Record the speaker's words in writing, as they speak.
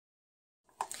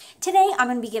Today I'm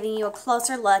going to be giving you a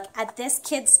closer look at this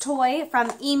kid's toy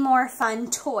from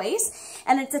Emorefun Toys,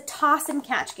 and it's a toss and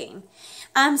catch game.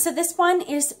 So this one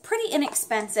is pretty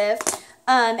inexpensive,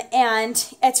 and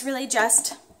it's really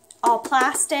just all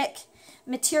plastic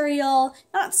material,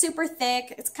 not super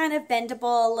thick. It's kind of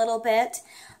bendable a little bit.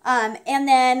 And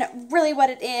then really what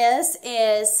it is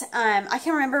I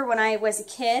can remember when I was a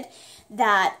kid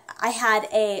that I had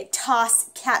a toss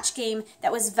catch game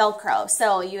that was Velcro.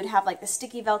 So you would have like the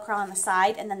sticky Velcro on the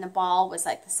side, and then the ball was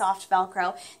like the soft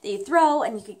Velcro that you throw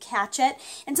and you could catch it.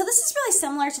 And so this is really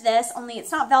similar to this, only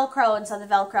it's not Velcro, and so the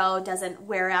Velcro doesn't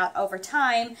wear out over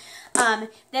time.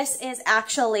 This is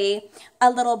actually a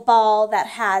little ball that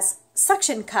has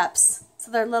suction cups.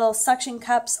 So there are little suction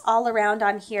cups all around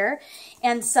on here.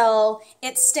 And so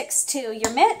it sticks to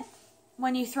your mitt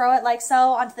when you throw it like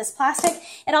so onto this plastic.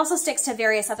 It also sticks to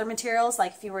various other materials,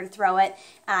 like if you were to throw it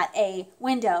at a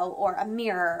window or a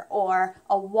mirror or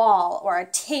a wall or a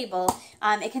table,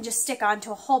 it can just stick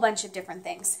onto a whole bunch of different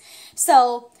things.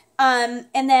 So, and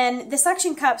then the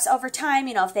suction cups over time,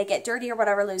 you know, if they get dirty or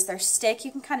whatever, lose their stick,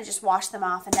 you can kind of just wash them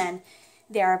off and then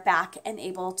they're back and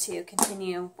able to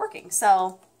continue working.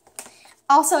 So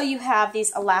also you have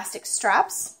these elastic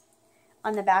straps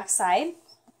on the back side,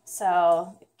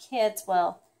 so kids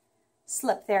will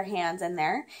slip their hands in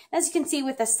there. As you can see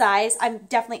with the size, I'm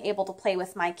definitely able to play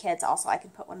with my kids. Also, I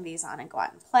can put one of these on and go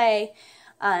out and play.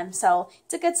 So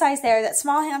it's a good size there that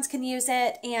small hands can use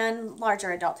it and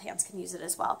larger adult hands can use it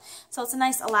as well. So it's a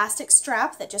nice elastic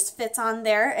strap that just fits on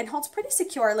there and holds pretty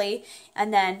securely,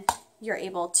 and then you're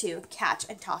able to catch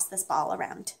and toss this ball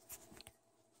around.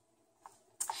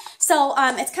 So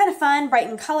it's kind of fun, bright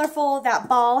and colorful. That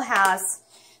ball has,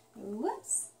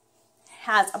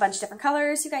 a bunch of different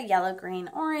colors. You got yellow, green,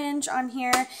 orange on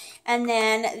here. And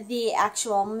then the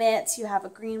actual mitts, you have a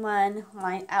green one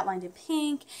outlined in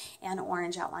pink and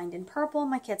orange outlined in purple.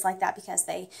 My kids like that because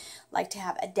they like to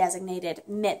have a designated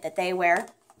mitt that they wear.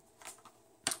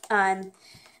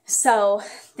 So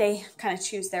they kind of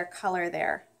choose their color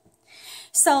there.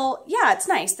 So yeah, it's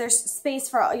nice. There's space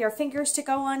for all your fingers to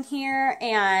go on here,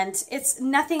 and it's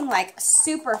nothing like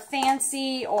super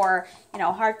fancy or, you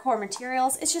know, hardcore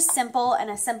materials. It's just simple and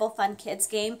a simple, fun kids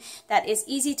game that is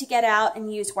easy to get out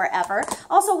and use wherever.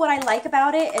 Also, what I like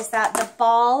about it is that the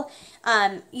ball,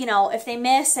 you know, if they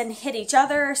miss and hit each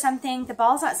other or something, the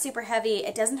ball's not super heavy.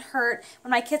 It doesn't hurt.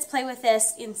 When my kids play with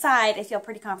this inside, I feel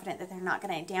pretty confident that they're not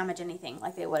going to damage anything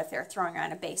like they would if they were throwing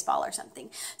around a baseball or something.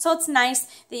 So it's nice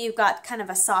that you've got kind of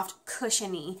a soft,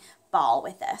 cushiony ball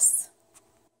with this.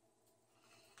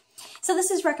 So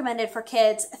this is recommended for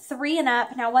kids 3 and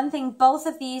up. Now, one thing, both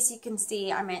of these you can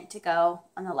see are meant to go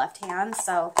on the left hand.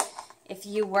 So if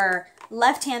you were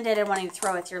left-handed and wanting to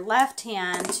throw with your left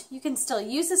hand, you can still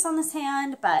use this on this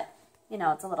hand, but you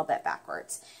know, it's a little bit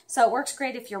backwards. So it works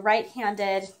great if you're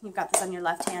right-handed, you've got this on your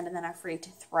left hand and then are free to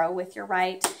throw with your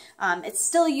right. It's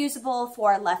still usable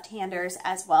for left-handers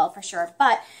as well, for sure.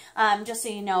 But just so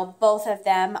you know, both of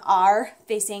them are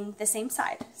facing the same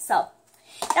side. So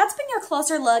that's been your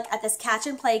closer look at this catch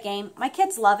and play game. My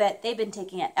kids love it. They've been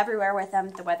taking it everywhere with them.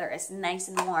 The weather is nice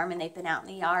and warm, and they've been out in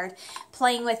the yard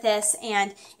playing with this,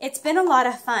 and it's been a lot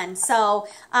of fun. So,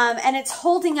 and it's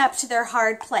holding up to their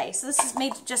hard play. So this is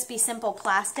made to just be simple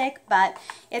plastic, but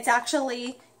it's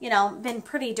actually, you know, been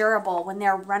pretty durable when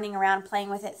they're running around playing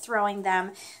with it, throwing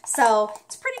them. So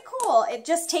it's pretty cool. It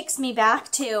just takes me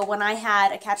back to when I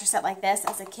had a catcher set like this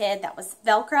as a kid that was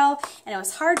Velcro, and it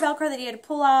was hard Velcro that you had to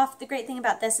pull off. The great thing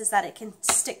about this is that it can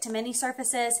stick to many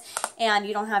surfaces, and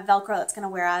you don't have Velcro that's going to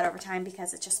wear out over time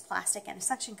because it's just plastic and a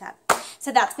suction cup.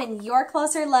 So that's been your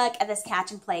closer look at this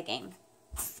catch and play game.